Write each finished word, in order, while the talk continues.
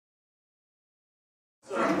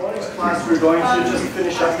Morning's class, we're going to just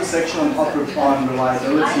finish up the section on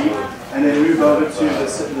reliability and then move over to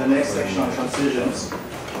the next section on transitions.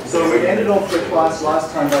 So we ended off the class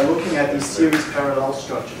last time by looking at these series parallel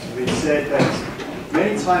structures. We said that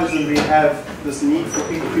many times when we have this need for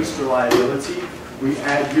increased reliability, we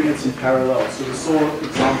add units in parallel. So we saw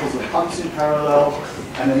examples of pumps in parallel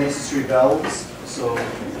and the necessary valves. So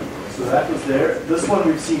that was there. This one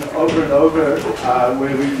we've seen over and over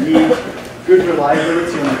where we need good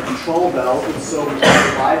reliability on the control valve, and so we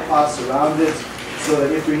can bypass around it so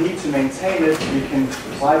that if we need to maintain it, we can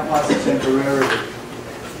bypass it temporarily.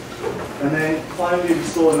 And then finally we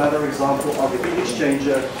saw another example of a heat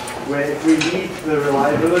exchanger where if we need the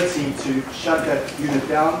reliability to shut that unit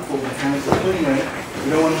down for mechanical cleaning, we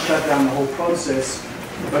don't want to shut down the whole process,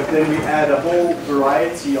 but then we add a whole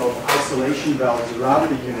variety of isolation valves around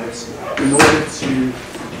the unit in order to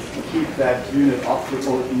keep that unit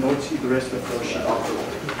operable, in order to keep the rest of the flow sheet operable.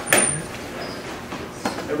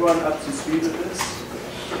 Everyone up to speed with this?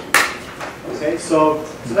 Okay, so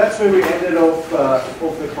that's where we ended off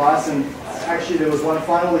the class, and actually there was one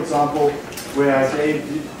final example where I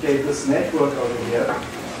gave this network over here,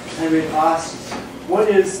 and we asked, what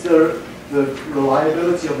is the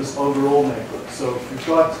reliability of this overall network? So we've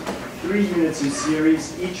got 3 units in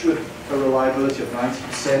series, each with a reliability of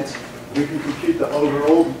 90%. We can compute the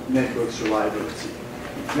overall network's reliability.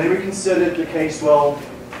 And then we considered the case, well,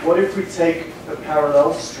 what if we take a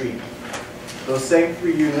parallel stream, those same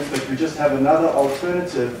 3 units, but we just have another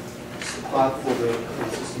alternative path for the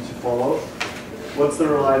system to follow? What's the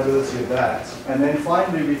reliability of that? And then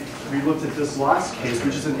finally, we looked at this last case,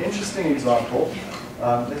 which is an interesting example.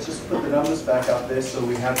 Let's just put the numbers back up there so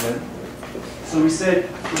we have them. So we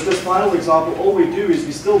said, with this final example, all we do is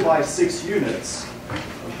we still buy 6 units,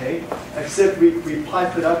 okay, except we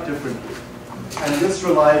pipe it up differently. And this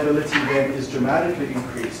reliability then is dramatically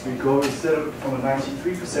increased. We go, instead of from a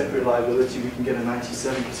 93% reliability, we can get a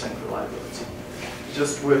 97% reliability,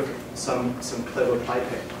 just with some clever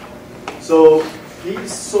piping. So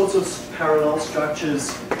these sorts of parallel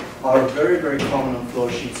structures are very, very common on flow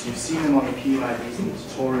sheets. You've seen them on the P&IDs and the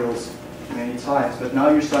tutorials many times, but now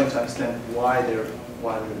you're starting to understand why they're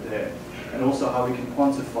there, and also how we can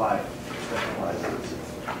quantify that reliability.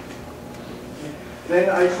 Then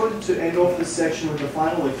I wanted to end off this section with a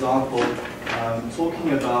final example,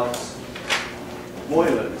 talking about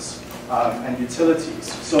boilers and utilities.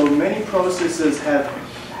 So many processes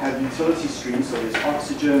have utility streams, so there's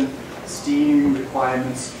oxygen, steam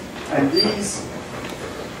requirements, and these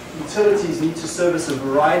utilities need to service a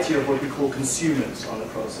variety of what we call consumers on the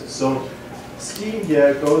process. So steam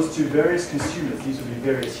here goes to various consumers. These would be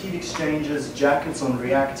various heat exchangers, jackets on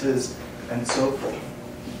reactors, and so forth.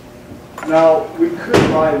 Now, we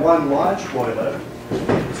could buy one large boiler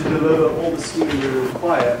to deliver all the steam we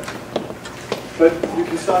require, but you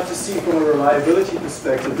can start to see from a reliability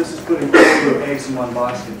perspective, this is putting all your eggs in one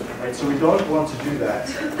basket, right? So we don't want to do that.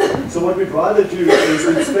 So what we'd rather do is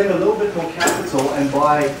we'd spend a little bit more capital and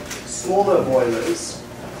buy smaller boilers,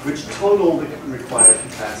 which total the required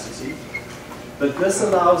capacity. But this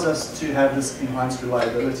allows us to have this enhanced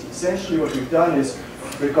reliability. Essentially what we've done is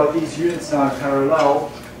we've got these units now in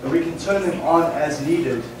parallel, and we can turn them on as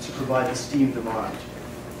needed to provide the steam demand.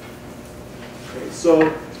 Okay,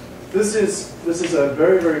 so this is a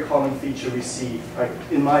very, very common feature we see. Like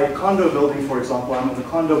in my condo building, for example, I'm on the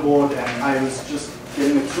condo board, and I was just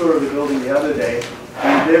getting a tour of the building the other day,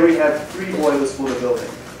 and there we have 3 boilers for the building.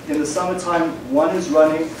 In the summertime, 1 is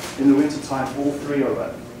running. In the wintertime, all 3 are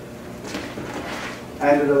running.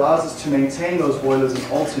 And it allows us to maintain those boilers and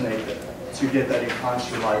alternate them to get that enhanced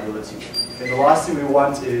reliability. And the last thing we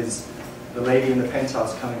want is the lady in the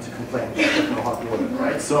penthouse coming to complain about no hot water,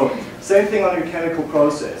 right? So same thing on your chemical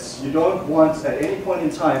process. You don't want at any point in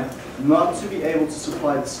time not to be able to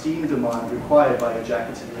supply the steam demand required by your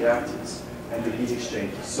jacketed reactors and your heat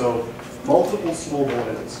exchangers. So multiple small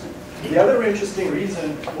boilers. The other interesting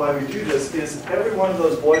reason why we do this is every one of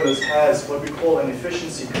those boilers has what we call an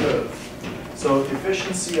efficiency curve. So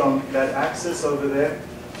efficiency on that axis over there.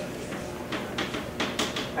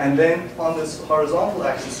 And then on this horizontal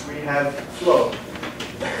axis, we have flow.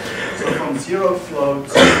 So from 0 flow to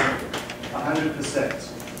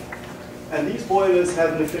 100%. And these boilers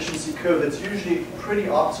have an efficiency curve that's usually pretty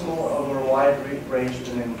optimal over a wide range,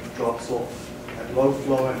 and then drops off at low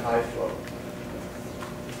flow and high flow.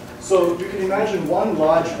 So you can imagine one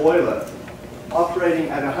large boiler operating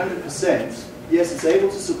at 100%. Yes, it's able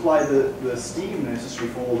to supply the steam necessary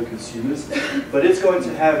for all the consumers, but it's going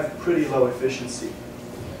to have pretty low efficiency.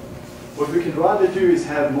 What we can rather do is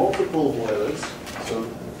have multiple boilers, so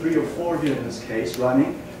 3 or 4 here in this case,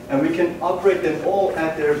 running, And we can operate them all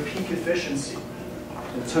at their peak efficiency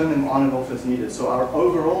and turn them on and off as needed. So our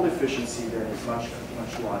overall efficiency then is much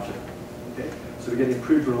larger. Okay? So we get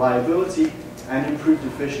improved reliability and improved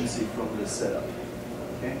efficiency from this setup.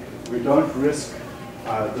 Okay? We don't risk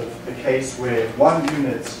the case where one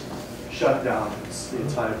unit shut down the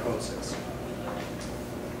entire process.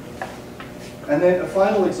 And then a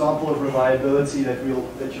final example of reliability that you'll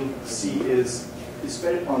see is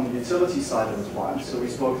on the utility side of the plant. So we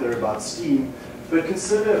spoke there about steam, but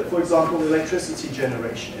consider, for example, electricity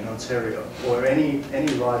generation in Ontario or any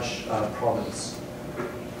large province.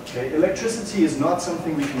 Okay? Electricity is not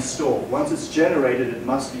something we can store. Once it's generated, it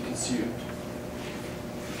must be consumed.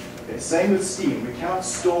 Okay? Same with steam. We can't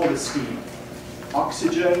store the steam.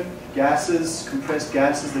 Oxygen, gases, compressed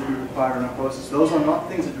gases that we require in our process, those are not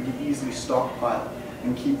things that we can easily stockpile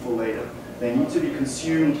and keep for later. They need to be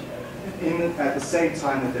consumed at the same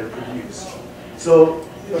time that they're produced. So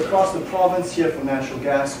across the province here for natural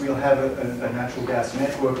gas, we'll have a natural gas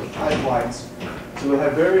network of pipelines. So we'll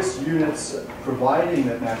have various units providing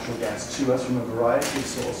that natural gas to us from a variety of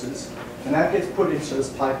sources, and that gets put into this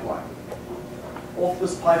pipeline. Off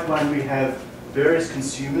this pipeline we have various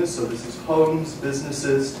consumers, so this is homes,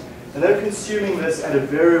 businesses, and they're consuming this at a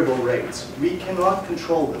variable rate. We cannot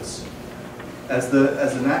control this. As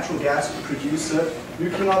the natural gas producer, you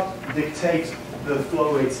cannot dictate the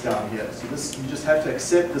flow rates down here. So you just have to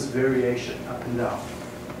accept this variation up and down.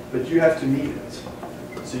 But you have to meet it.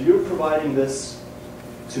 So you're providing this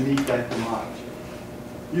to meet that demand.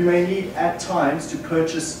 You may need at times to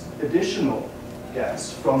purchase additional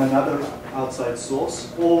gas from another outside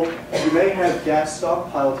source, or you may have gas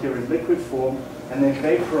stockpiled here in liquid form and then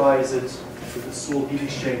vaporize it with a small heat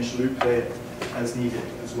exchange loop there as needed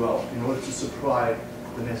as well in order to supply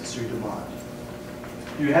the necessary demand.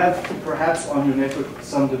 You have perhaps on your network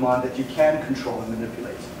some demand that you can control and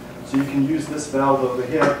manipulate. So you can use this valve over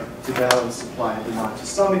here to balance supply and demand to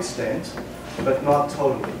some extent, but not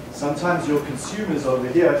totally. Sometimes your consumers over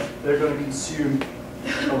here, they're going to consume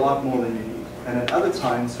a lot more than you need. And at other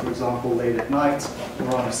times, for example, late at night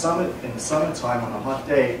or in the summertime on a hot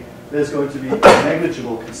day, there's going to be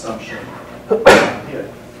negligible consumption here.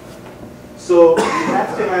 So you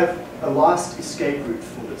have to have a last escape route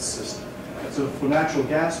for this system. So for natural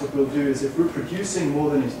gas, what we'll do is if we're producing more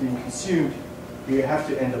than is being consumed, we have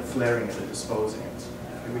to end up flaring it and disposing it.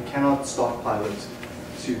 And we cannot stockpile it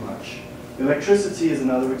too much. Electricity is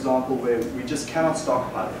another example where we just cannot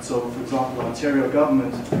stockpile it. So for example, the Ontario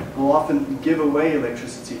government will often give away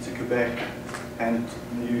electricity to Quebec and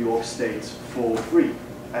New York State for free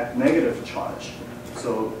at negative charge.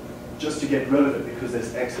 So just to get rid of it because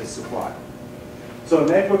there's excess supply. So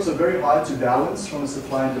networks are very hard to balance from a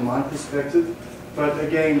supply and demand perspective, but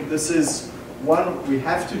again, this is one, we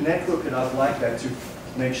have to network it up like that to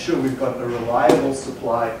make sure we've got a reliable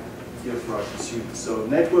supply here for our consumers. So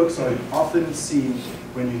networks are often seen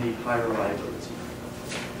when you need high reliability.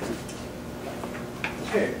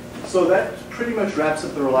 Okay, so that pretty much wraps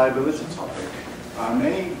up the reliability topic.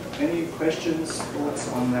 Any questions, thoughts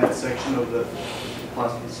on that section of the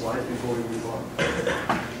past few slides before we move on?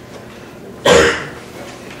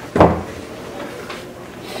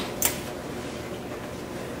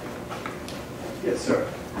 Yes, sir.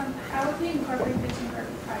 How would we incorporate this in our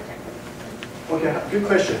project? Okay, good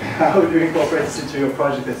question. How would you incorporate this into your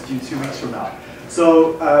project that's due 2 weeks from now?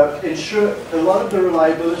 So ensure a lot of the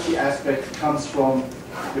reliability aspect comes from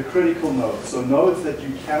the critical nodes. So nodes that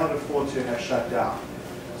you cannot afford to have shut down.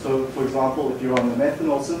 So for example, if you're on the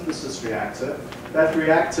methanol synthesis reactor, that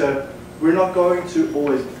reactor, we're not going to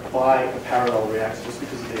always buy a parallel reactor just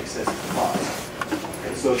because of the excessive cost.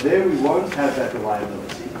 Okay, so there we won't have that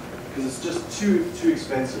reliability because it's just too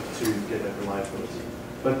expensive to get that reliability.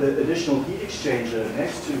 But the additional heat exchanger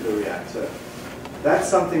next to the reactor, that's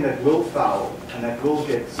something that will foul and that will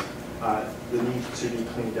get the need to be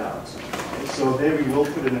cleaned out. Okay, so there we will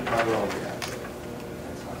put in a parallel reactor.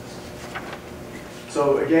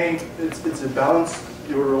 So again, it's a balance.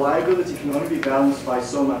 Your reliability can only be balanced by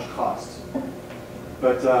so much cost.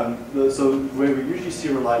 But so where we usually see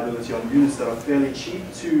reliability on units that are fairly cheap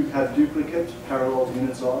to have duplicate parallel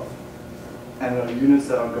units of, and units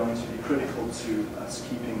that are going to be critical to us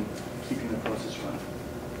keeping the process running.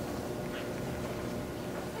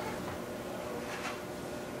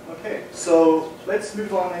 Okay, so let's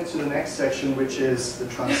move on into the next section, which is the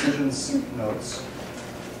transitions notes.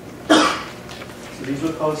 So these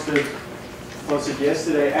were posted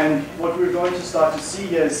yesterday, and what we're going to start to see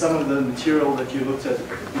here is some of the material that you looked at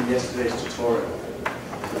in yesterday's tutorial.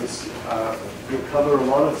 So this will cover a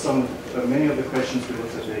lot of many of the questions we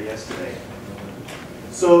looked at there yesterday.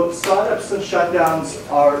 So startups and shutdowns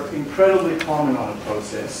are incredibly common on a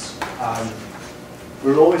process.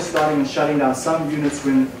 We're always starting and shutting down some units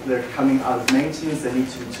when they're coming out of maintenance. They need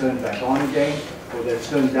to be turned back on again, or they're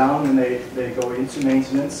turned down when they go into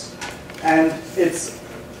maintenance. And it's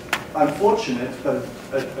unfortunate, but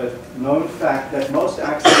a known fact that most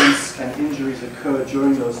accidents and injuries occur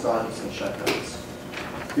during those startups and shutdowns,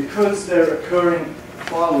 because they're occurring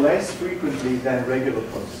far less frequently than regular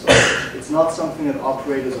processes. It's not something that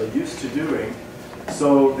operators are used to doing,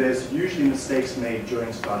 so there's usually mistakes made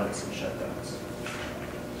during startups and shutdowns.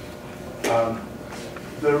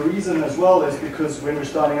 The reason as well is because when we're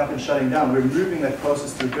starting up and shutting down, we're moving that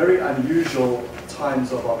process through very unusual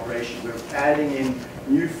times of operation. We're adding in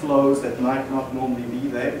new flows that might not normally be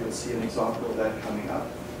there. We'll see an example of that coming up.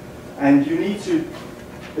 And you need to,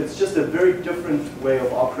 it's just a very different way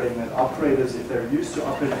of operating, and operators, if they're used to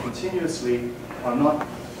operating continuously, are not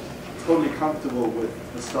totally comfortable with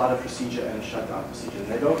the startup procedure and the shutdown procedure. And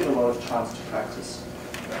they don't get a lot of chance to practice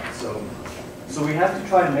that. So we have to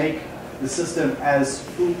try and make the system as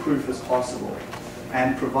foolproof as possible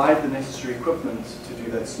and provide the necessary equipment to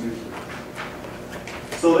do that smoothly.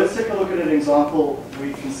 So let's take a look at an example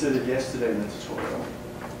we considered yesterday in the tutorial.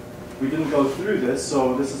 We didn't go through this,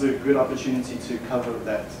 so this is a good opportunity to cover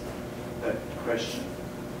that question.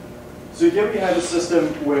 So here we have a system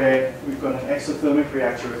where we've got an exothermic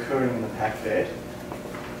reactor occurring in the packed bed.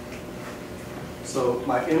 So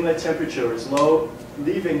my inlet temperature is low,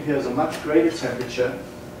 leaving here is a much greater temperature,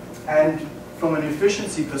 and from an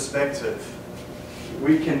efficiency perspective,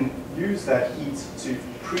 we can use that heat to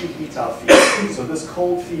preheat our feed. So this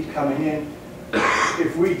cold feed coming in,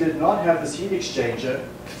 if we did not have this heat exchanger,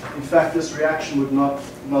 in fact this reaction would not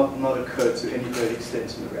occur to any great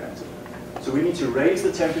extent in the reactor. So we need to raise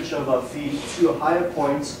the temperature of our feed to a higher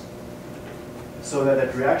point so that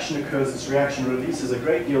that reaction occurs. This reaction releases a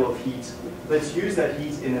great deal of heat. Let's use that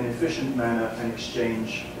heat in an efficient manner and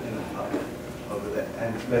exchange in the pipe over there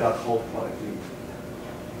and let our cold product leave.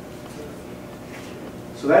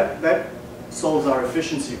 So that solves our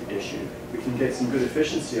efficiency issue. We can get some good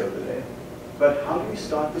efficiency over there. But how do we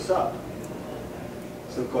start this up?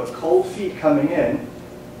 So we've got cold feed coming in.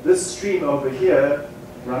 This stream over here,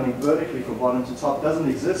 running vertically from bottom to top, doesn't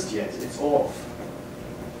exist yet. It's off.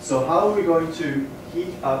 So how are we going to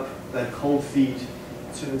heat up that cold feed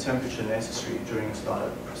to the temperature necessary during a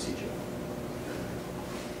startup procedure?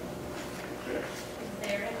 Is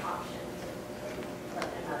there an option to put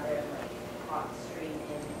another hot stream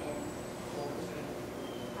in and cold stream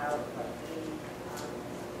out, like the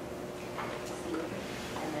steam,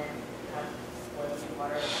 and then have boiling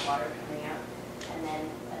water coming out, and then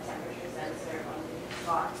a temperature sensor on the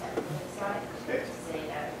hot temperature side to say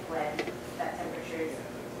that when that temperature is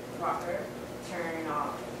proper, turn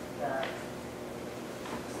off the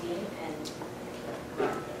steam and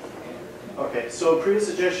Okay, so a previous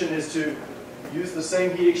suggestion is to use the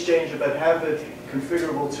same heat exchanger but have it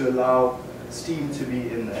configurable to allow steam to be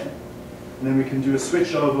in there. And then we can do a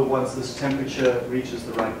switch over once this temperature reaches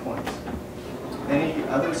the right point. Any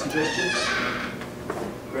other suggestions?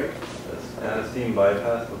 Greg? Add a steam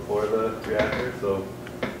bypass before the reactor, so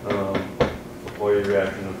before your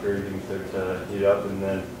reaction occurs, you can start to heat up, and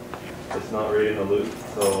then it's not really in the loop,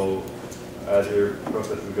 so as your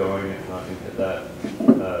process is going, it's not going to hit that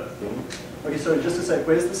steam. Okay, so just to say,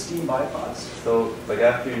 where's the steam bypass? So, like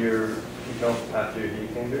after your after your heat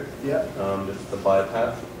exchanger, yeah, just the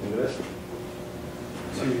bypass into it.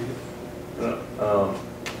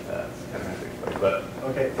 That's kind of hard to explain, but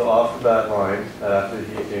okay. So off that line, after the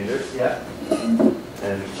heat exchanger, yeah,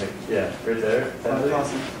 and like right there.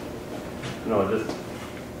 No, just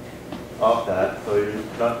off that. So you're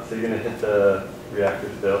not. So you're gonna hit the reactor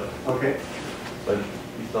still. Okay. But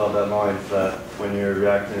you still have that line so that when your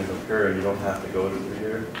reaction is occurring, you don't have to go through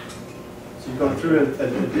here. So you've gone through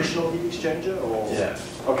an additional heat exchanger, or yeah.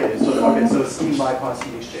 Okay, so steam bypass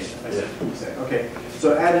heat exchanger. I see what you're saying. Okay,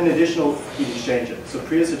 so add an additional heat exchanger. So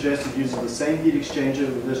Priya suggested using the same heat exchanger.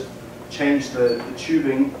 We'll just change the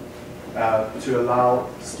tubing to allow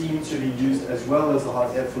steam to be used as well as the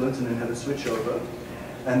hot air fluent, and then have a switch over.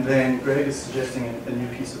 And then Greg is suggesting a new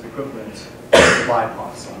piece of equipment to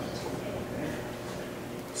bypass on it. Okay.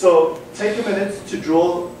 So take a minute to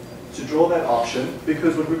draw that option,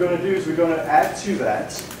 because what we're going to do is we're going to add to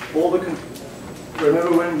that all the.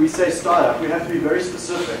 Remember, when we say startup, we have to be very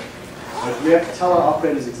specific. Right? We have to tell our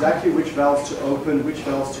operators exactly which valves to open, which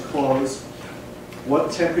valves to close,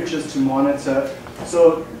 what temperatures to monitor.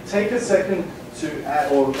 So take a second to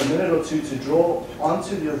add, or a minute or two, to draw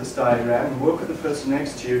onto this diagram and work with the person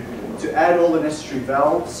next to you to add all the necessary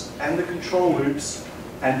valves and the control loops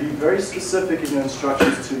and be very specific in your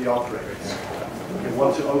instructions to the operators. Okay,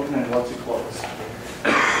 what to open and what to close.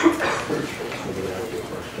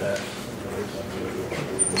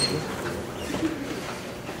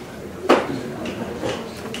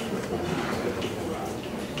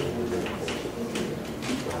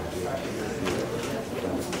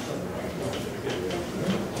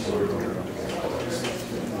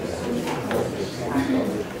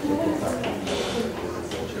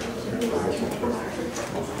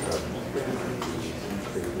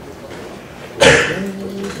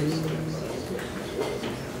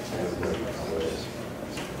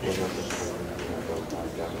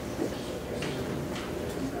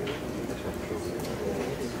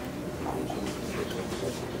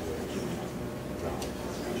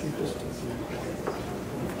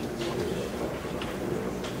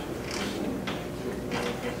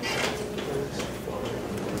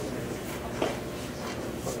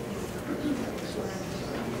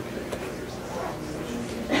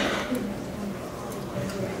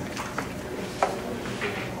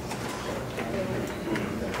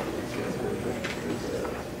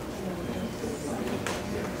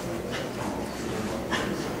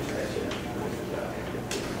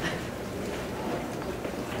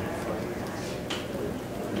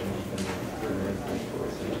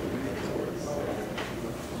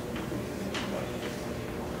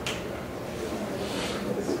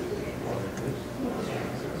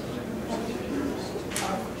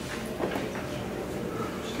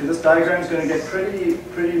 This diagram is going to get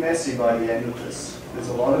pretty messy by the end of this. There's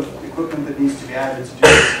a lot of equipment that needs to be added to do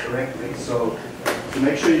this correctly. So to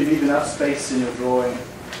make sure you leave enough space in your drawing.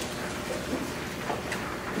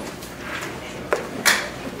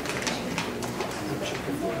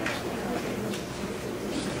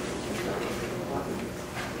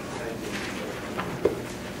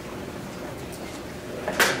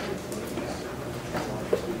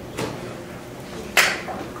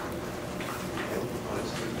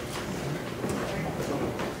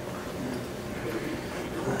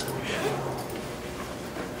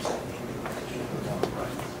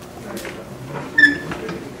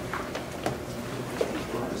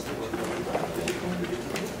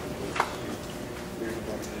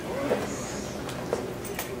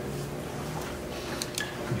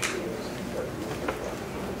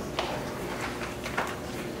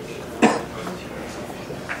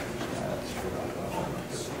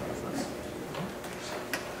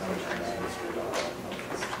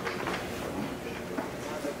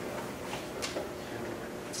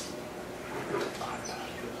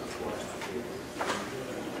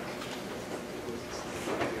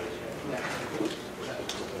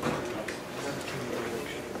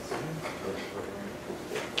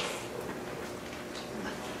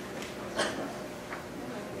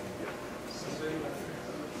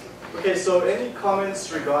 Okay, so any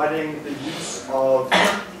comments regarding the use of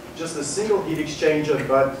just a single heat exchanger,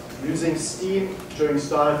 but using steam during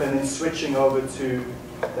startup and then switching over to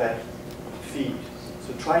that feed?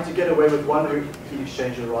 So trying to get away with one heat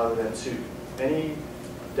exchanger rather than two. Any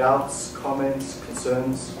doubts, comments,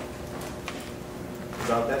 concerns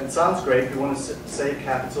about that? It sounds great. We want to save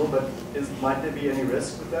capital, but might there be any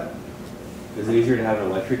risk with that? Is it easier to have an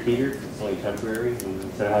electric heater? It's only temporary,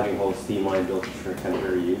 instead of having a whole steam line built for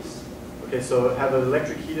temporary use. Okay, so have an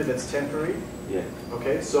electric heater that's temporary? Yeah.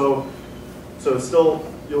 Okay, so still,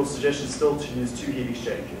 your suggestion is still to use two heat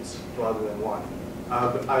exchangers rather than one.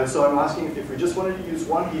 So I'm asking if we just wanted to use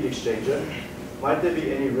one heat exchanger, might there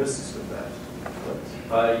be any risks with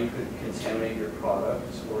that? You could contaminate your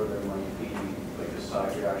products, or there might be like a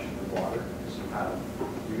side reaction with water. So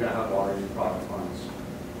you're going to have water in your product lines.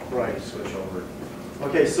 Right. Switch over.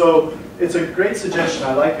 Okay, so it's a great suggestion.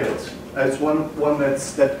 I like it. It's one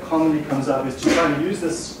that commonly comes up, is to try and use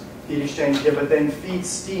this heat exchange here, but then feed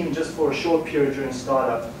steam just for a short period during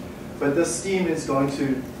startup. But this steam is going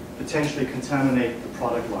to potentially contaminate the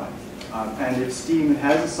product line. And if steam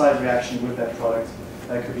has a side reaction with that product,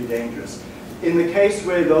 that could be dangerous. In the case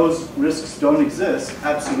where those risks don't exist,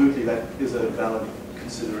 absolutely that is a valid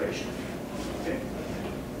consideration. Okay.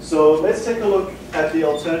 So let's take a look at the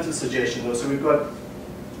alternative suggestion though. So we've got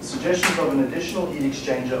suggestions of an additional heat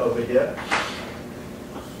exchanger over here.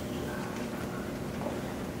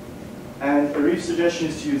 And Arif's suggestion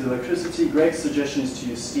is to use electricity, Greg's suggestion is to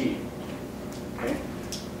use steam. Okay.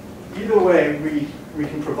 Either way, we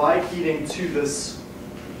can provide heating to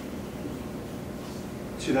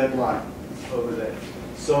that line over there.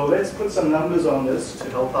 So let's put some numbers on this to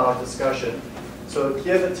help our discussion. So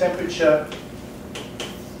here the temperature,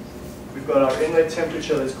 we've got our inlet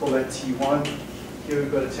temperature, let's call that T1. Here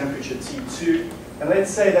we've got a temperature T2. And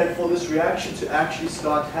let's say that for this reaction to actually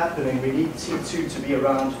start happening, we need T2 to be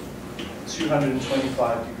around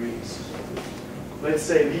 225 degrees. Let's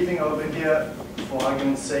say leaving over here, for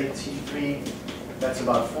argument's sake, T3, that's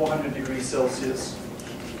about 400 degrees Celsius.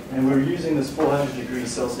 And we're using this 400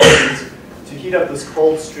 degrees Celsius to heat up this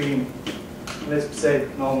cold stream. Let's say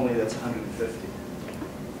normally that's 150.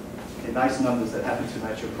 Okay, nice numbers that happen to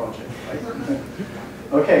match your project, right?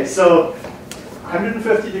 Okay, so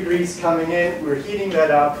 150 degrees coming in, we're heating that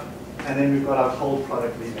up, and then we've got our cold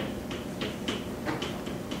product leaving.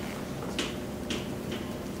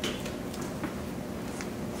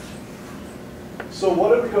 So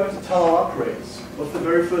what are we going to tell our operators? What's the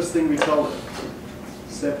very first thing we tell them?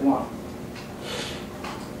 Step 1.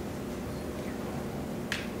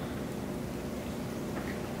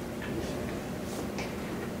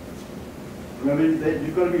 Remember that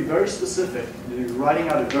you've got to be very specific. You're writing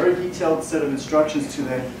out a very detailed set of instructions to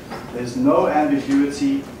them. There's no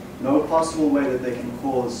ambiguity, no possible way that they can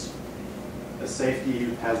cause a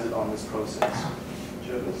safety hazard on this process.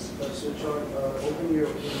 Jervis? So John, open your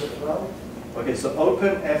valve. Okay, so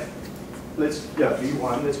open V1, let's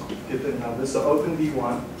get the numbers. So open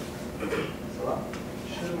V1.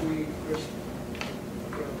 Shouldn't we first?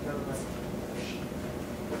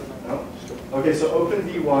 No? Okay, so open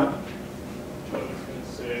V1. I was going to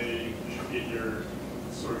say you should get your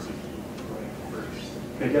source of heat running first.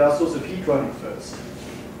 Okay, get our source of heat running first.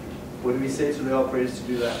 What do we say to the operators to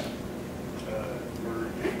do that? We're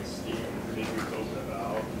getting steam. We need to open a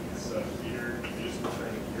valve. It's a heater. You just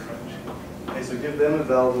turn the heater on. Okay, so give them a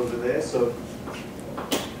valve over there. So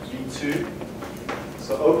V2.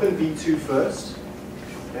 So open V2 first.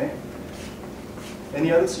 Okay.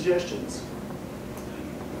 Any other suggestions?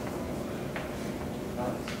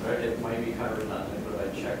 It might be kind of redundant, but I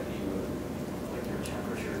checked like your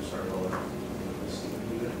temperatures are lower than the steam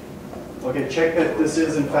heater. Okay, check that this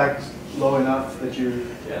is in fact low enough that you.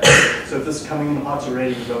 Yeah. So if this is coming in hot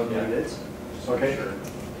already, you don't need it. Okay. Sure.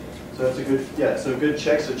 So that's a good, so a good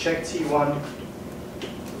check. So check T1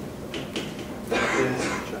 is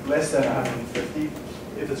less than 150.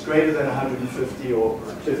 If it's greater than 150, or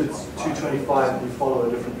if it's 225, you follow a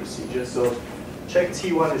different procedure. So check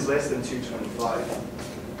T1 is less than 225.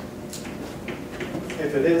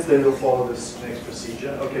 If it is, then we'll follow this next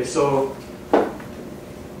procedure. Okay, so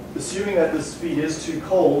assuming that this feed is too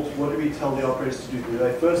cold, what do we tell the operators to do? Do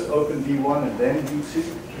they first open V1 and then V2?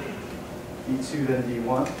 V2, then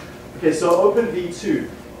V1. Okay, so open V2.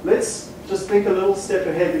 Let's just think a little step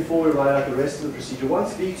ahead before we write out the rest of the procedure.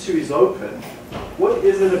 Once V2 is open, what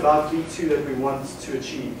is it about V2 that we want to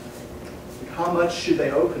achieve? Like how much should they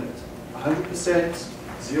open it? 100%?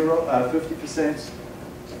 0? 50%?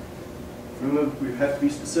 Remember, we have to be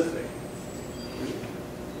specific.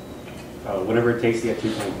 Whatever it takes to get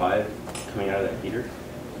 225 coming out of that heater.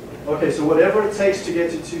 Okay, so whatever it takes to get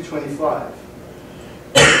to 225.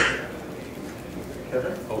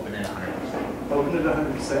 Kevin? Open it 100%. Open it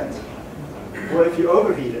 100%. What if you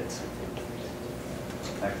overheat it?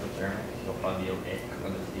 Exothermic, you'll probably be okay because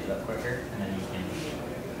it'll speed up quicker, and then you can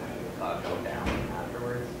go down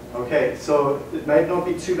afterwards. Okay, so it might not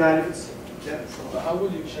be too bad if it's. Yeah. But how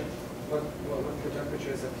would you check what the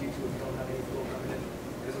temperature is at T2 if you don't have any flow coming in?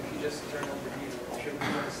 Because if you just turn on the heater, should the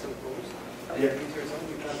heater still closed? If Yeah. the heater is on,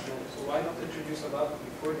 you can't know. So why not introduce a valve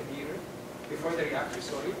before the heater, before the reactor,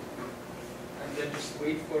 sorry, and then just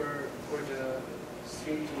wait for the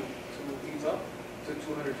stream to heat up to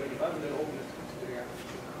 225 and then open it to the reactor.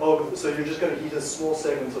 Oh, so you're just going to heat a small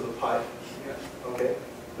segment of the pipe. Yeah. Okay.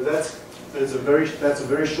 But that's a very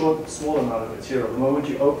short, small amount of material. The moment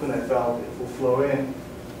you open that valve, it will flow in,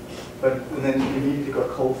 but then you immediately got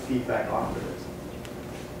cold feedback after it.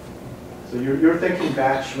 So you're thinking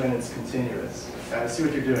batch when it's continuous. I see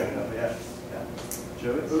what you're doing though. Yeah.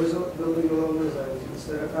 Joe? It was building along those lines.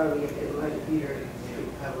 Instead of having it like a heater, you could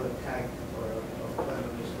have a tank or a plant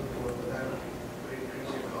just before, but that would increase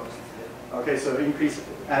your cost. Okay, so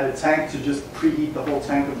add a tank to just preheat the whole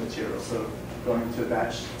tank of material. So going to a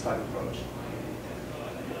batch type approach.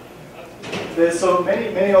 There's so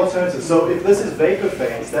many alternatives. So if this is vapor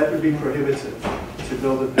phase, that would be prohibitive to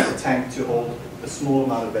build a tank to hold a small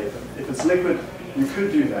amount of vapor. If it's liquid, you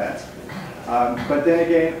could do that. But then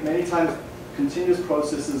again, many times continuous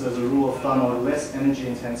processes as a rule of thumb are less energy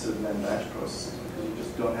intensive than batch processes because you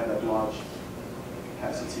just don't have that large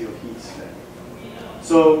capacity of heat there.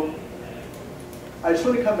 So I just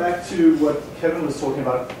want to come back to what Kevin was talking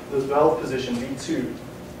about, this valve position, V2.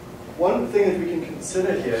 One thing that we can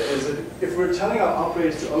consider here is that if we're telling our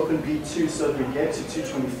operators to open V2 so that we get to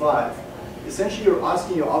 225, essentially you're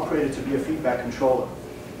asking your operator to be a feedback controller.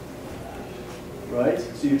 right?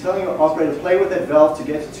 So you're telling your operator, play with that valve to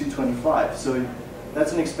get to 225. So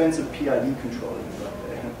that's an expensive PID controller you've got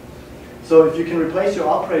there. So if you can replace your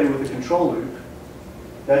operator with a control loop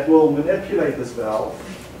that will manipulate this valve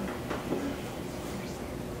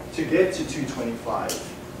to get to 225,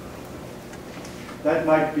 that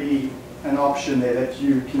might be an option there that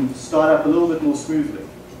you can start up a little bit more smoothly.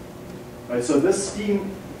 Right, so this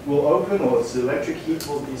steam will open, or this electric heat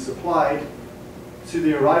will be supplied to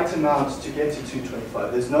the right amount to get to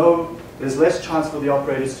 225. There's less chance for the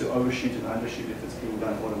operators to overshoot and undershoot if it's being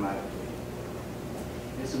done automatically.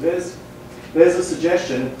 Okay, so there's a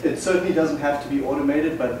suggestion. It certainly doesn't have to be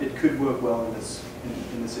automated, but it could work well in this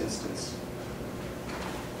instance.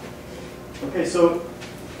 Okay, so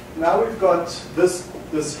now we've got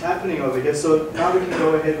this happening over here. So now we can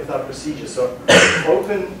go ahead with our procedure. So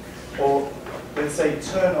open, or let's say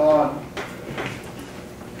turn on.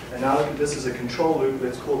 And now this is a control loop.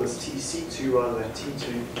 Let's call this TC2 rather than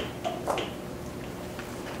T2.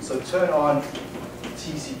 So turn on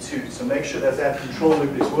TC2. So make sure that that control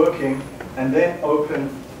loop is working, and then open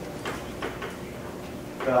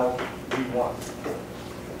valve V1.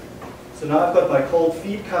 So now I've got my cold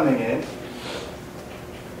feed coming in.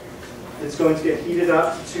 It's going to get heated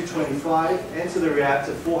up to 225, enter the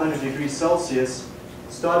reactor 400 degrees Celsius,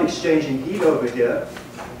 start exchanging heat over here,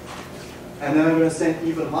 and then I'm going to send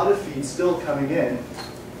even hotter feed still coming in.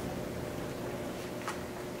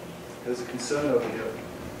 There's a concern over here.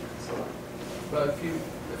 So, But if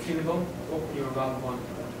you don't open your valve one,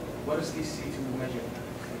 what is TC to measure?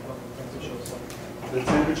 What temperature or something? the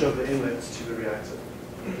temperature of the inlet to the reactor.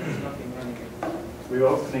 There's nothing running it. We're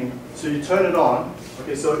opening, so you turn it on.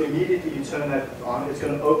 Okay, so immediately you turn that on, it's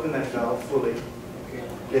going to open that valve fully. Okay.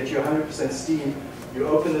 Get you 100% steam. You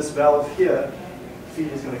open this valve here,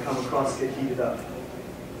 feed is going to come across, get heated up.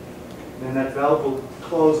 And then that valve will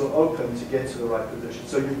close or open to get to the right position.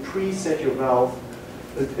 So you preset your valve.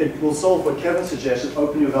 It will solve what Kevin suggested,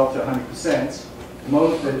 open your valve to 100%. The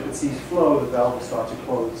moment that it sees flow, the valve will start to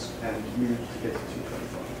close and move to get to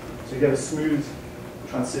 225. So you get a smooth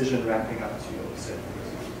transition ramping up to your set.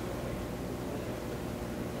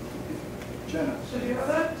 Jenna. Should you have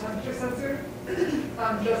that temperature sensor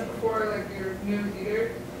just before like your new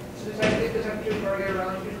heater to detect if the temperature is already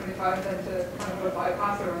around 225, then to kind of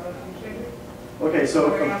bypass around the heat exchanger?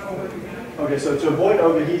 Okay, so to avoid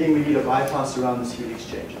overheating, we need a bypass around this heat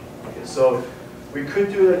exchanger. Okay, so we could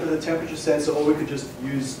do that with a temperature sensor, or we could just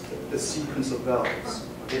use the sequence of valves.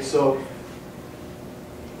 Okay, so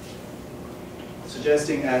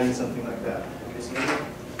suggesting adding something like that. Okay,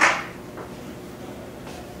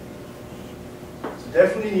 so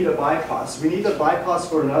definitely need a bypass. We need a bypass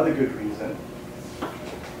for another good reason.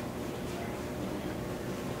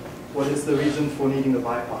 What is the reason for needing the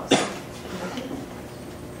bypass?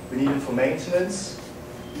 We need it for maintenance.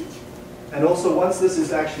 And also, once this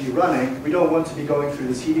is actually running, we don't want to be going through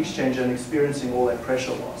this heat exchanger and experiencing all that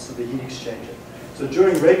pressure loss of the heat exchanger. So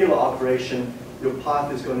during regular operation, your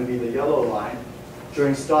path is going to be the yellow line.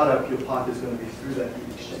 During startup, your path is going to be through that heat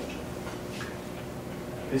exchanger.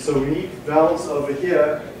 Okay, so we need valves over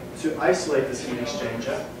here to isolate this heat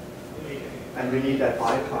exchanger, and we need that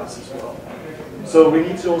bypass as well. So we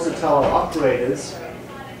need to also tell our operators,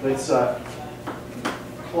 let's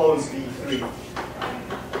close V3.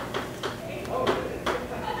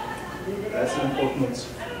 That's an important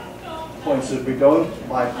point. So we don't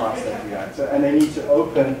bypass that reactor, and they need to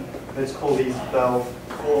open, let's call these valve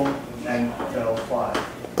 4 and valve 5.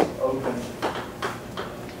 Open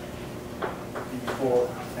V4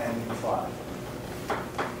 and V5.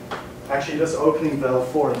 Actually, this opening valve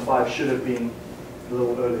 4 and 5 should have been a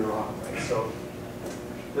little earlier on, right? So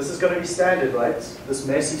this is going to be standard, right? This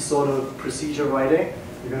messy sort of procedure writing.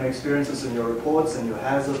 You're going to experience this in your reports and your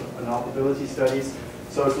hazard and operability studies.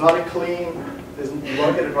 So it's not a clean, you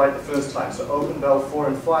won't get it right the first time. So open valve 4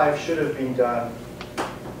 and 5 should have been done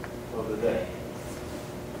over there.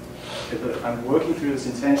 I'm working through this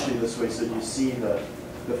intentionally this way so you see the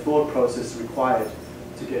thought process required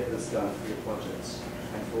to get this done for your projects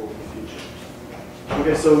and for the future.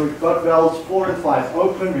 Okay, so we've got valves 4 and 5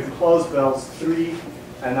 open, we've closed valves 3,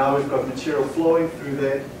 and now we've got material flowing through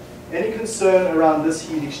there. Any concern around this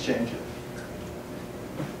heat exchanger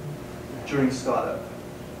during startup?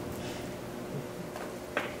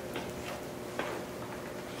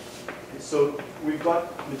 So we've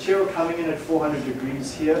got material coming in at 400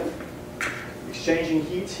 degrees here, exchanging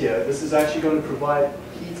heat here. This is actually going to provide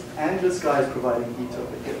heat, and this guy is providing heat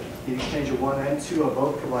over here. Heat exchanger 1 and 2 are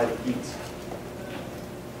both providing heat.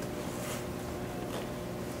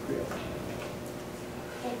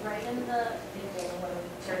 Right in the beginning when we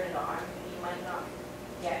turn it on, you might not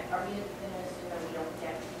get, are we going to assume that we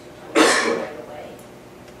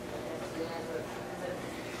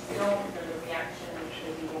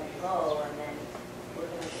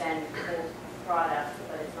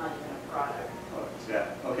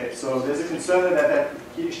so there's a concern that that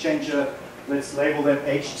heat exchanger, let's label them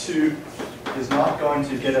H2, is not going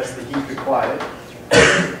to get us the heat required.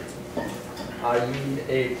 You need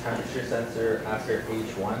a temperature sensor after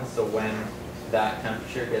H1, so when that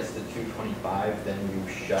temperature gets to 225, then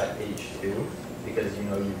you shut H2 because you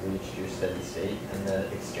know you've reached your steady state, and the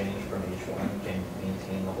exchange from H1 can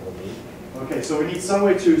maintain the whole loop. Okay, so we need some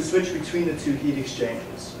way to switch between the two heat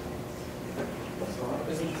exchangers.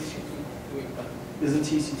 Isn't TC2 doing that? Isn't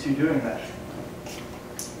TC2 doing that?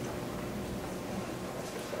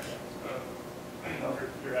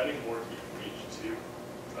 You're adding more heat from H2.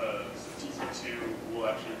 So TC2 will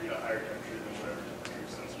actually read a higher temperature than whatever temperature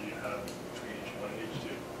sensor you have between H1 and H2.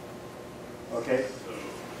 Okay. So you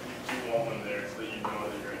do want one there so that you know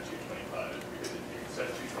that you're at 225. Because if you set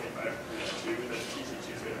 225 for H2, then TC2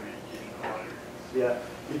 is going to be even hotter. Yeah.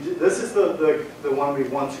 This is the one we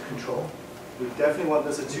want to control. We definitely want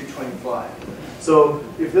this at 225. So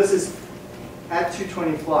if this is at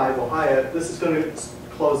 225 or higher, this is going to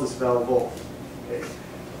close this valve off. Okay.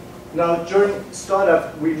 Now during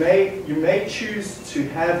startup, you may choose to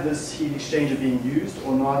have this heat exchanger being used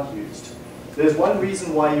or not used. There's one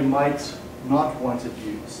reason why you might not want it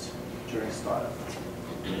used during startup.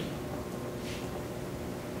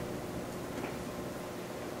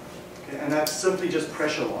 Okay, and that's simply just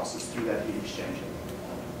pressure losses through that heat exchanger.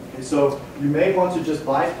 Okay, so you may want to just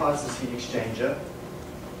bypass this heat exchanger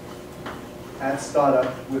at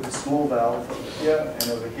startup with a small valve over here and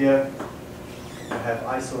over here. You have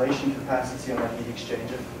isolation capacity on that heat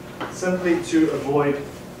exchanger, simply to avoid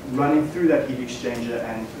running through that heat exchanger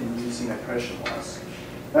and inducing that pressure loss.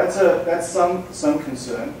 That's some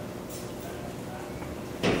concern.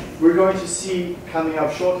 We're going to see coming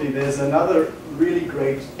up shortly, there's another really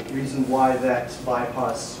great reason why that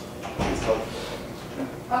bypass is helpful.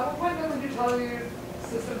 At what point then would you tell your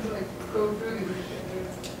system to like go through these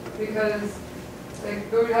exchangers? Because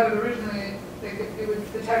like though we had it originally, like it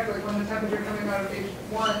would detect like when the temperature coming out of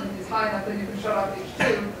H1 is high enough, then you can shut off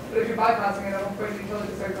H2. But if you're bypassing it, at one point the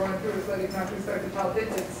utility start going through so that you can actually start to tell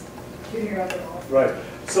it's heating up at all. Right.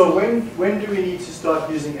 So when do we need to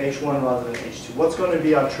start using H1 rather than H2? What's going to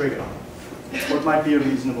be our trigger? What might be a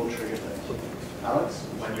reasonable trigger then? Alex?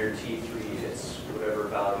 When you're T3, it's whatever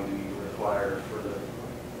value you require for the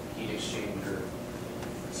heat exchanger.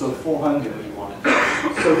 So 400. You want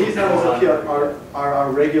it. So these numbers up here are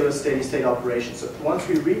our regular steady state operation. So once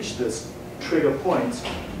we reach this trigger point,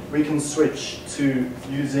 we can switch to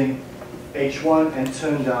using H1 and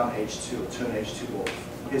turn down H2 or turn H2 off.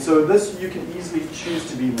 Okay, so this you can easily choose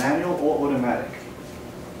to be manual or automatic.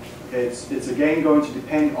 Okay, it's again going to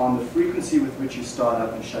depend on the frequency with which you start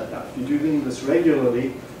up and shut down. If you're doing this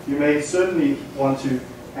regularly, you may certainly want to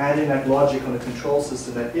add in that logic on a control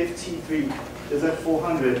system that if T3 is at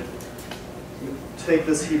 400, you take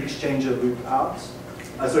this heat exchanger loop out,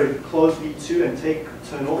 close V2 and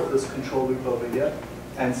turn off this control loop over here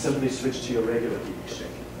and simply switch to your regular heat exchanger.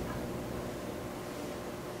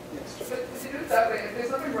 But if you do it that way, if there's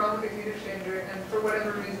something wrong with the heat exchanger and for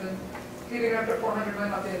whatever reason, heating up to 400 might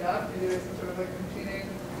not be enough, maybe there's some sort of like competing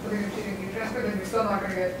heat transfer, then you're still not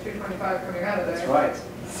going to get 225 coming out of there. That's right.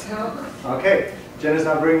 So. Okay, Jen is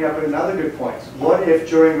now bringing up another good point. What if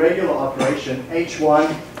during regular operation,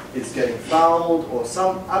 H1 is getting fouled or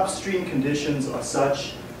some upstream conditions are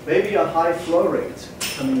such, maybe a high flow rate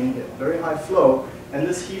coming in here, very high flow, and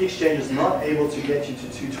this heat exchange is not able to get you to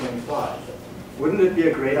 225. Wouldn't it be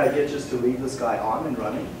a great idea just to leave this guy on and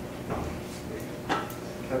running?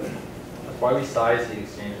 Kevin? That's why we size the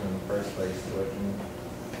exchange in the first place, so it can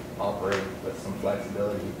operate with some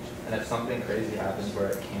flexibility. And if something crazy happens where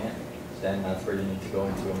it can't, then that's where you need to go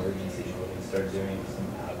into emergency mode and start doing some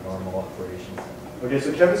abnormal operations. Okay,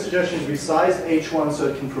 so Kevin's suggestion is we size H1 so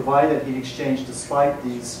it can provide that heat exchange despite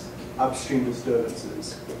these upstream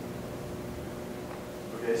disturbances.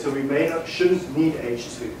 Okay, so we shouldn't need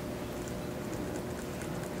H2.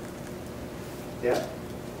 Yeah?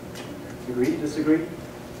 Agree? Disagree?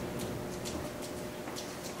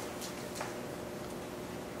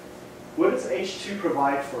 What does H2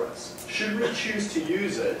 provide for us? Should we choose to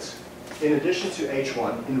use it in addition to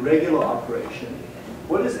H1 in regular operation?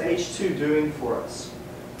 What is H2 doing for us?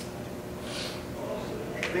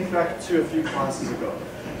 Think back to a few classes ago.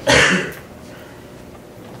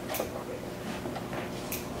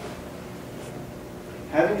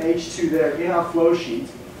 Having H2 there in our flow sheet,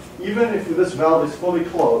 even if this valve is fully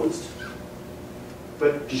closed,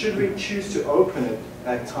 but should we choose to open it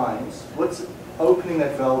at times, what's opening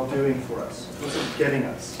that valve doing for us? What's it getting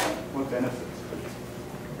us? What benefit?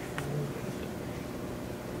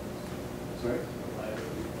 Sorry?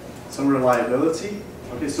 Some reliability.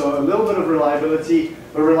 Okay, so a little bit of reliability.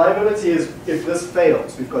 But reliability is if this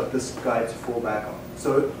fails, we've got this guy to fall back on.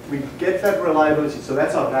 So we get that reliability, so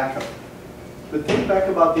that's our backup. But think back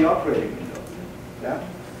about the operating window. Yeah?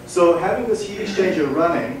 So having this heat exchanger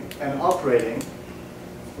running and operating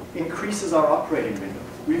increases our operating window.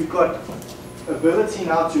 We've got ability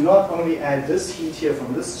now to not only add this heat here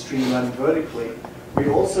from this stream running vertically, we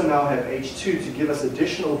also now have H2 to give us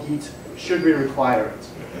additional heat should we require it.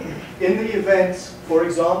 In the event, for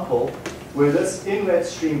example, where this inlet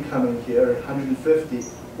stream coming here at 150,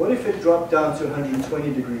 what if it dropped down to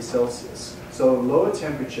 120 degrees Celsius? So lower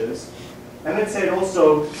temperatures, and let's say it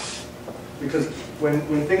also, because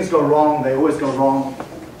when things go wrong, they always go wrong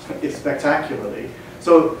spectacularly.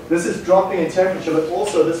 So this is dropping in temperature, but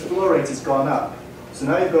also this flow rate has gone up. So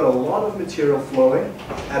now you've got a lot of material flowing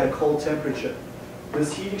at a cold temperature.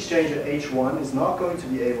 This heat exchanger H1 is not going to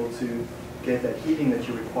be able to get that heating that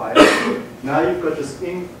you require. Now you've got this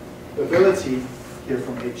ability here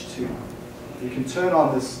from H2. You can turn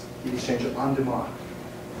on this heat exchanger on demand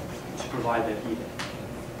to provide that heating.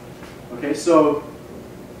 Okay, so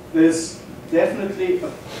there's definitely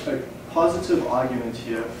a positive argument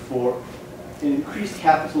here for increased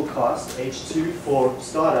capital cost, H2 for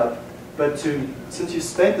startup, but since you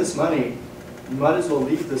spent this money, you might as well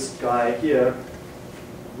leave this guy here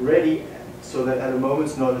ready so that at a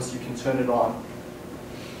moment's notice you can turn it on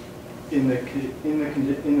in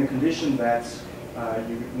the condition that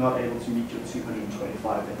you're not able to meet your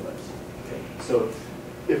 225 inlet. Okay. So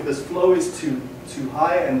if this flow is too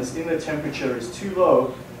high and this inlet temperature is too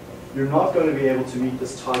low, you're not going to be able to meet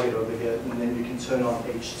this target over here, and then you can turn on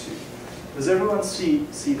H2. Does everyone see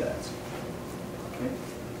that? Okay.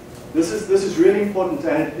 This is really important,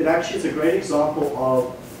 and it actually is a great example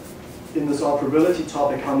of, in this operability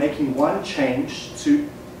topic, how making one change to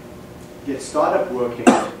get startup working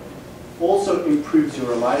also improves your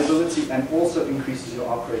reliability and also increases your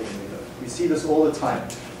operating window. We see this all the time.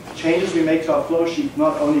 Changes we make to our flow sheet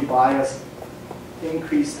not only buy us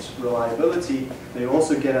increased reliability, they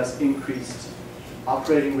also get us increased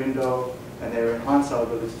operating window, and they enhance our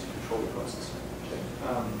ability to control the process.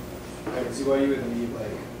 I can see why you would need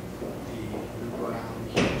like the loop around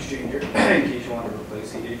heat exchanger in case you want to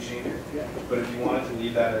replace heat exchanger. Yeah. But if you wanted to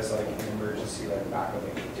leave that as like an emergency, like backup,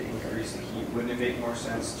 like, to increase the heat, wouldn't it make more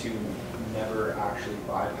sense to never actually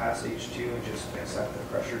bypass H2 and just accept the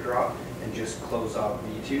pressure drop and just close off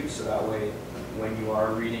V2, so that way when you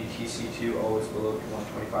are reading TC2 always below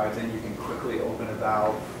 125, then you can quickly open a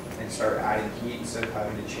valve and start adding heat instead of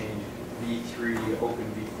having to change V3, open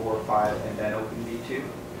V4, 5, and then open V2,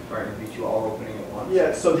 right, and V2 all opening at once.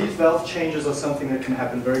 Yeah, so these valve changes are something that can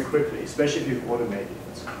happen very quickly, especially if you've automated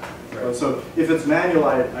it. Right. So if it's manual,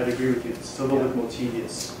 I'd agree with you. It's a little bit more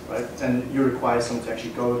tedious, right? And you require someone to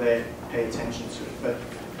actually go there, pay attention to it.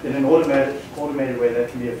 But in an automated way, that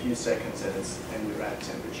can be a few seconds, and you're at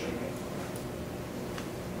temperature again.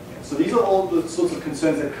 Yeah, so these are all the sorts of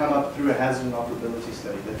concerns that come up through a hazard and operability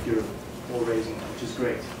study that you're all raising, which is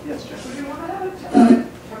great. Yes, Jen? Would you want to have a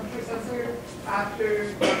temperature sensor after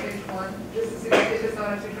H1, just to see if it's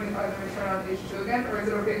not at 225, then we turn on H2 again, or is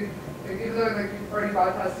it okay? Even though like you've already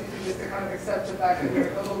bypassed H2, just to kind of accept the fact that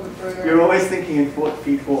you're a little bit further. You're always thinking in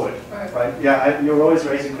feet forward, right? Yeah, you're always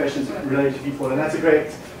raising questions related to feet forward, and that's a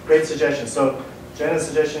great suggestion. So Jenna's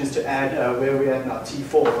suggestion is to add where we're at now,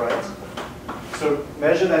 T4, right? So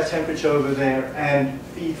measure that temperature over there and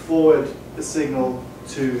feed forward the signal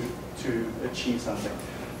to achieve something.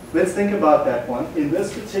 Let's think about that one. In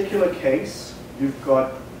this particular case, you've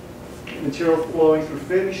got material flowing through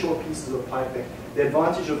fairly short pieces of piping. The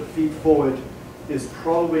advantage of feed forward is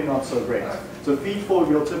probably not so great. So feed forward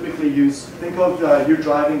we'll typically use, think of you're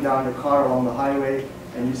driving down your car along the highway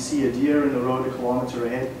and you see a deer in the road a kilometer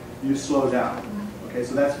ahead, you slow down. Okay,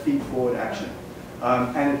 so that's feed forward action.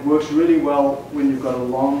 And it works really well when you've got a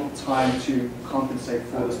long time to compensate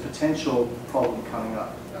for this potential problem coming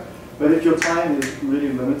up. But if your time is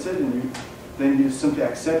really limited, then you simply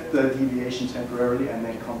accept the deviation temporarily and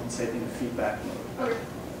then compensate in a feedback mode.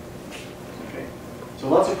 Okay. So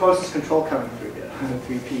lots of process control coming through here,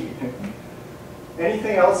 3P.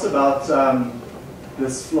 Anything else about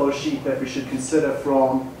this flow sheet that we should consider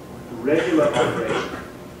from regular operation?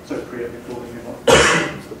 Sorry, Priya, before we move on.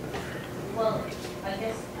 Well, I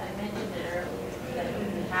guess I mentioned it earlier, that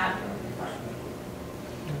we have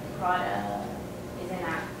product is in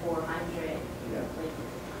at 400. Yeah.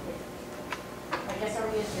 Like, I guess are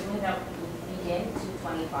we assuming that we begin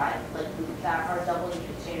 225, like that our double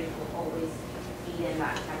exchangers will always feed in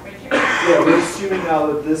that temperature? Yeah, we're assuming now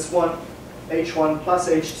that this one, H1 plus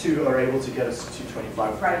H2 are able to get us to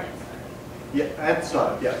 225. Right. Yeah, at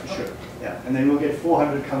startup, yeah, for sure. Yeah, and then we'll get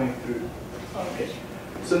 400 coming through. Okay.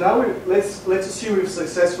 So now let's assume we've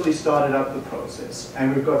successfully started up the process,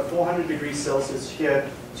 and we've got 400 degrees Celsius here,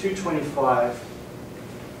 225.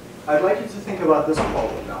 I'd like you to think about this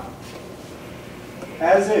problem now.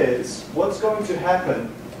 As is, what's going to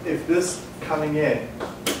happen if this coming in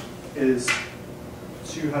is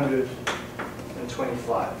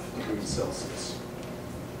 225 degrees Celsius?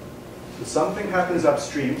 So something happens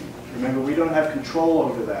upstream. Remember, we don't have control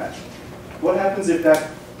over that. What happens if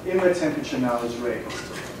that inlet temperature now is raised?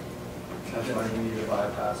 That's why you need to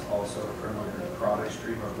bypass also from your product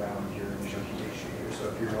stream around your incubation here. So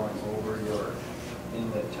if you're going over your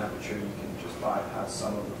inlet temperature, you can just bypass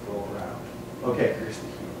some of the flow around. Okay. Increase the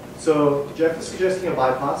heat. So Jeff is suggesting a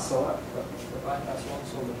bypass. So The bypass won't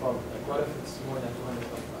solve the problem. Like, what if it's more than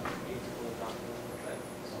 225?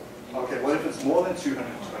 okay, what if it's more than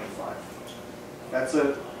 225? That's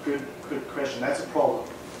a good question. That's a problem.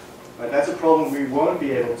 Right? That's a problem we won't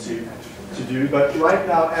be able to do. But right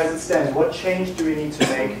now, as it stands, what change do we need to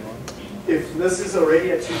make? If this is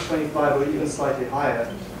already at 225 or even slightly higher,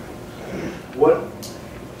 what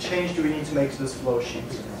change do we need to make to this flow sheet?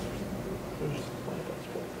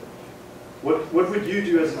 What would you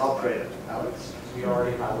do as an operator, Alex? We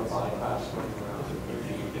already have a bypass going around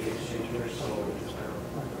the exchanger, so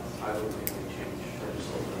I would make a change.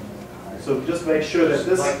 So just make sure that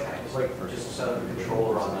this... It's like just set up a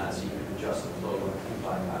controller on that so you can adjust the flow and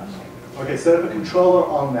bypass. Okay, set up a controller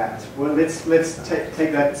on that. Well, let's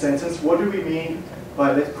take that sentence. What do we mean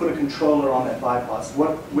by let's put a controller on that bypass?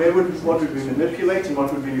 What would we manipulate and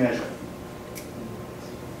what would we measure?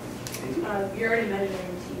 You're already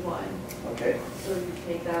measuring T1. Okay. So you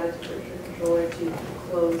take that as a pressure controller to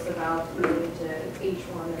close the valve through to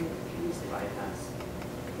H1 and use the bypass.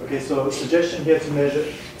 Okay, so suggestion here to measure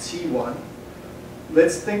T1.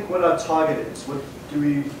 Let's think what our target is. What do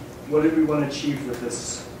we want to achieve with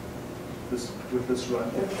this run?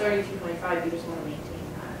 With 32.5, you just want to maintain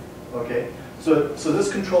that. Okay, so this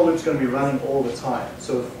control loop is going to be running all the time.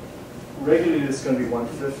 So regularly it's going to be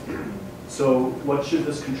 150. So what should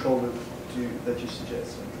this control loop do that you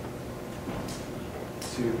suggest?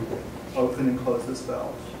 To open and close this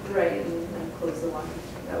valve. Right, and then close the one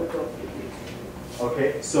that would go through.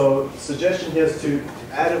 Okay, so suggestion here is to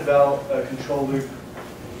add a control loop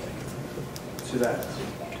to that.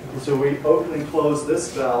 So we open and close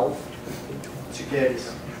this valve to get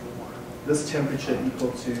this temperature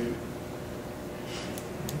equal to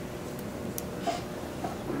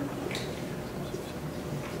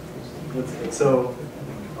so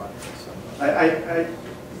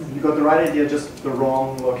you got the right idea, just the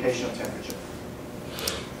wrong location of temperature.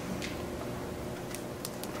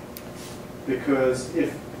 Because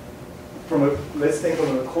if let's think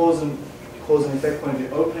from a cause and effect point of view,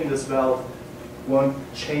 opening this valve won't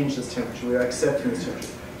change this temperature. We're accepting this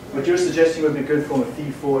temperature. What you're suggesting would be good from a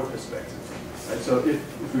feed-forward perspective. Right? So if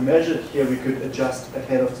we measured here, we could adjust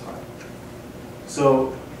ahead of time.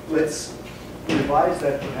 So let's revise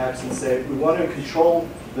that perhaps and say we want to control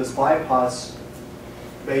this bypass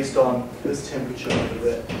based on this temperature over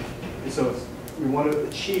there. So we want to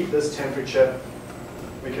achieve this temperature.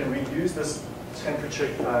 We can reuse this temperature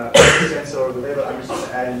sensor over there, but I'm just going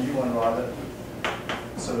to add a new one rather.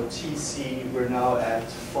 So TC, we're now at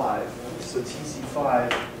 5. So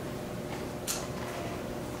TC5.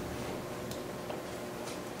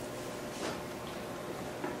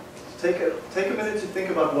 Take a minute to think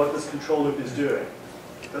about what this control loop is doing.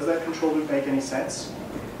 Does that control loop make any sense?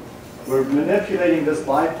 We're manipulating this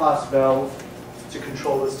bypass valve to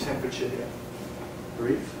control this temperature here.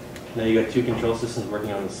 Brief? Now you got two control systems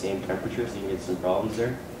working on the same temperature, so you can get some problems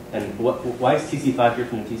there. And why is TC5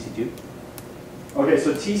 different than TC2? Okay,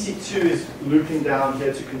 so TC2 is looping down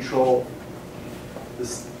here to control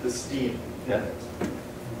the steam. Yeah.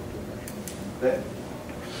 Then?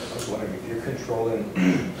 I was wondering if you're controlling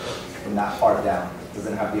from that far down,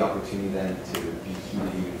 doesn't have the opportunity then to be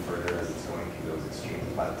heated even further as it's going through those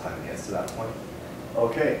extremes by the time it gets to that point?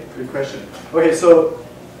 Okay, good question. Okay, so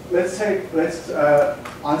let's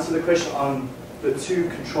answer the question on the two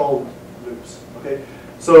control loops. Okay,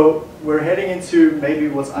 so we're heading into maybe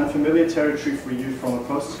what's unfamiliar territory for you from a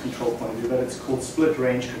process control point of view, but it's called split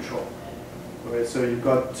range control. Okay, so you've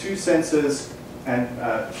got two sensors and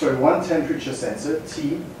one temperature sensor,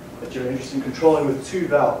 T, that you're interested in controlling with two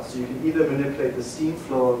valves. So you can either manipulate the steam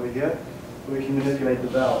flow over here, or you can manipulate the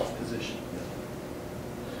valve position.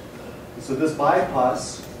 So this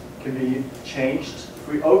bypass can be changed. If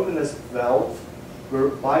we open this valve,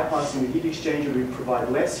 we're bypassing the heat exchanger. We provide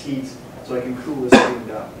less heat, so I can cool this steam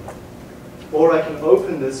down. or I can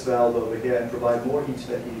open this valve over here and provide more heat to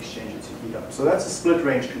that heat exchanger to heat up. So that's a split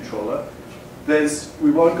range controller.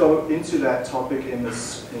 We won't go into that topic in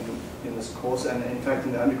this course, and in fact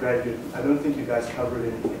in the undergraduate, I don't think you guys cover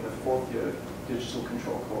it in the 4th year digital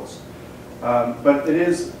control course. But it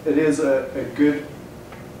is a good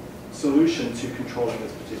solution to controlling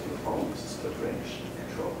this particular problem, this split range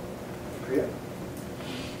control. Priya?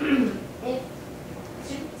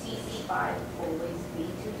 Should TC5 always be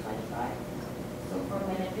 225? So for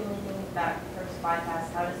manipulating that first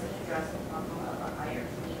bypass, how does it address the problem of a higher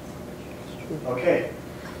heat temperature? Okay.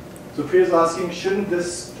 So Priya's asking, shouldn't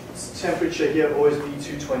this temperature here always be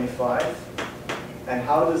 225? And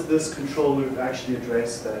how does this control loop actually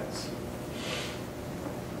address that?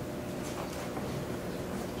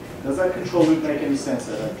 Does that control loop make any sense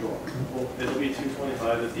that I've drawn? Well, it'll be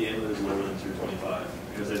 225 if the inlet is lower than 225,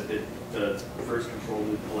 because the first control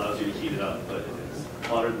loop allows you to heat it up, but if it's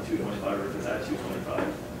hotter than 225 or if it's at 225,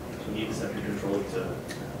 you need the temperature controller to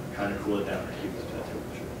kind of cool it down or keep it at that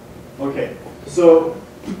temperature. Okay, so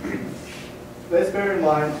let's bear in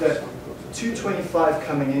mind that 225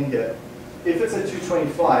 coming in here, if it's at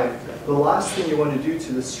 225, the last thing you want to do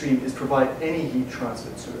to the stream is provide any heat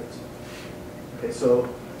transfer to it. Okay, so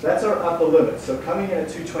that's our upper limit. So coming in at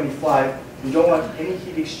 225, you don't want any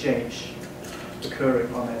heat exchange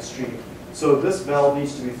occurring on that stream. So this valve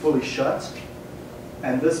needs to be fully shut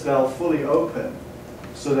and this valve fully open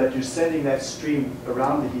so that you're sending that stream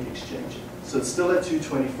around the heat exchanger. So it's still at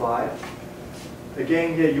 225.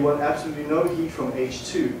 Again here, you want absolutely no heat from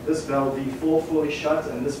H2. This valve V4 fully shut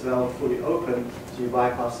and this valve fully open, so you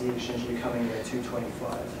bypass the heat exchanger, you're coming in at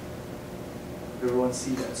 225. Everyone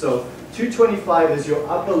see that? So 225 is your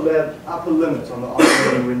upper limit on the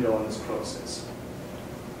operating window on this process.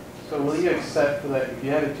 So will you accept that if you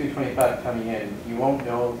have a 225 coming in, you won't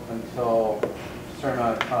know until a certain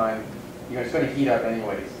amount of time, it's going to heat up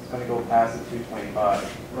anyways. It's going to go past the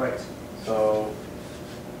 225. Right. So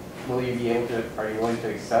will you be able to, are you willing to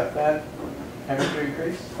accept that temperature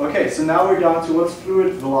increase? Okay, so now we're down to what's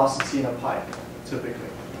fluid velocity in a pipe, typically.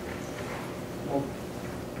 Well,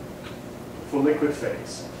 for liquid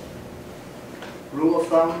phase. Rule of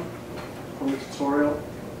thumb from the tutorial,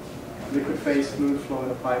 liquid phase fluid flow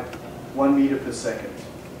in a pipe, 1 meter per second.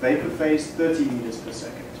 Vapor phase, 30 meters per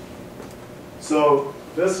second. So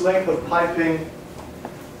this length of piping,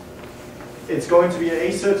 it's going to be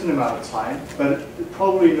a certain amount of time, but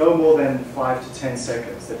probably no more than 5 to 10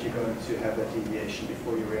 seconds that you're going to have that deviation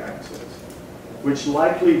before you react to it, which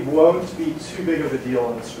likely won't be too big of a deal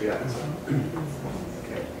on this reactor.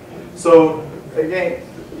 Okay. So again,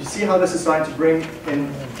 you see how this is trying to bring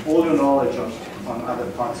in all your knowledge on other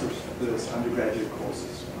parts of this undergraduate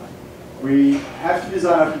courses. We have to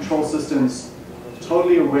design our control systems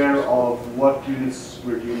totally aware of what units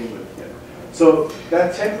we're dealing with here. So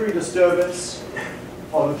that temporary disturbance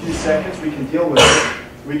of a few seconds, we can deal with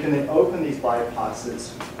it. We can then open these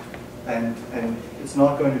bypasses, and it's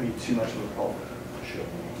not going to be too much of a problem, for sure.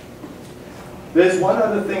 There's one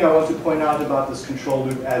other thing I want to point out about this control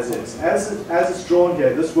loop as is. As it's drawn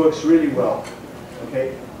here, this works really well.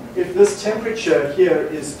 Okay? If this temperature here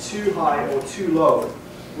is too high or too low,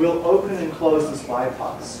 we'll open and close this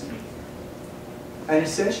bypass. And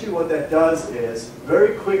essentially what that does is,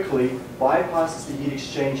 very quickly, bypasses the heat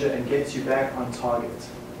exchanger and gets you back on target.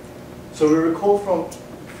 So we recall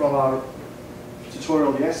from our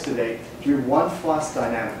tutorial yesterday, we want fast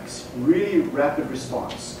dynamics, really rapid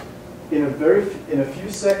response. In a few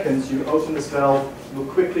seconds, you open this valve, you'll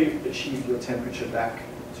quickly achieve your temperature back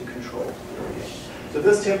to control. So if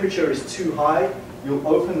this temperature is too high, you'll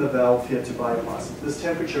open the valve here to bypass it. If this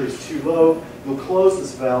temperature is too low, you'll close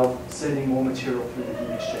this valve, sending more material through the heat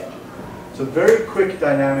exchanger. So very quick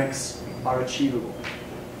dynamics are achievable.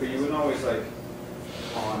 But you wouldn't always like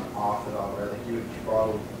on off it all, right? Like you would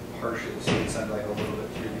throttle partially so you'd send like a little bit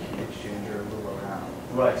through the heat exchanger, a little around.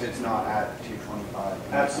 Right. It's not at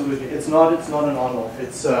 225. Absolutely. It's not an on-off.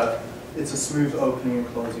 It's a smooth opening and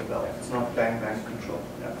closing valve. It's not bang-bang control.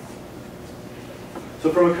 Yeah. So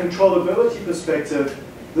from a controllability perspective,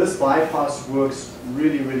 this bypass works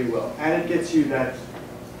really, really well. And it gets you that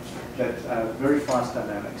very fast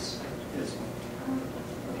dynamics. Yes.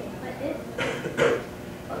 Okay, but if,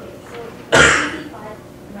 okay, so TC5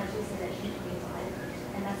 measures it at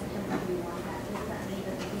 225, and that's the temperature we want at, does that mean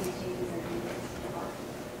that the heat exchanges are doing this hot?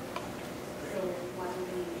 So why would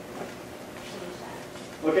we change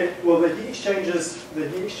that? Okay, well the heat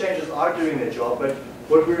exchangers are doing their job, but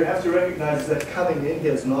what we have to recognize is that coming in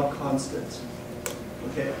here is not constant.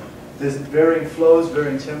 Okay, there's varying flows,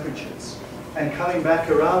 varying temperatures. And coming back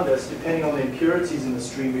around us, depending on the impurities in the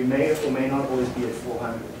stream, we may or may not always be at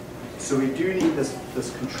 400. So we do need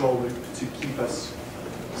this control loop to keep us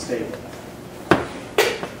stable.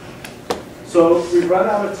 So we've run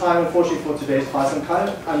out of time, unfortunately, for today's class.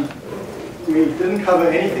 We didn't cover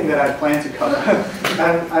anything that I planned to cover.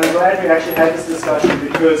 And I'm glad we actually had this discussion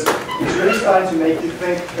because it's really starting to make you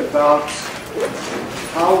think about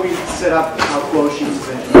how we set up our flow sheets as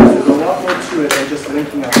engineers. There's a lot more to it than just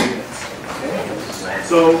linking our units. Okay?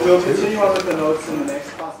 So we'll continue on with the notes in the next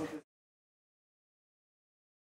class.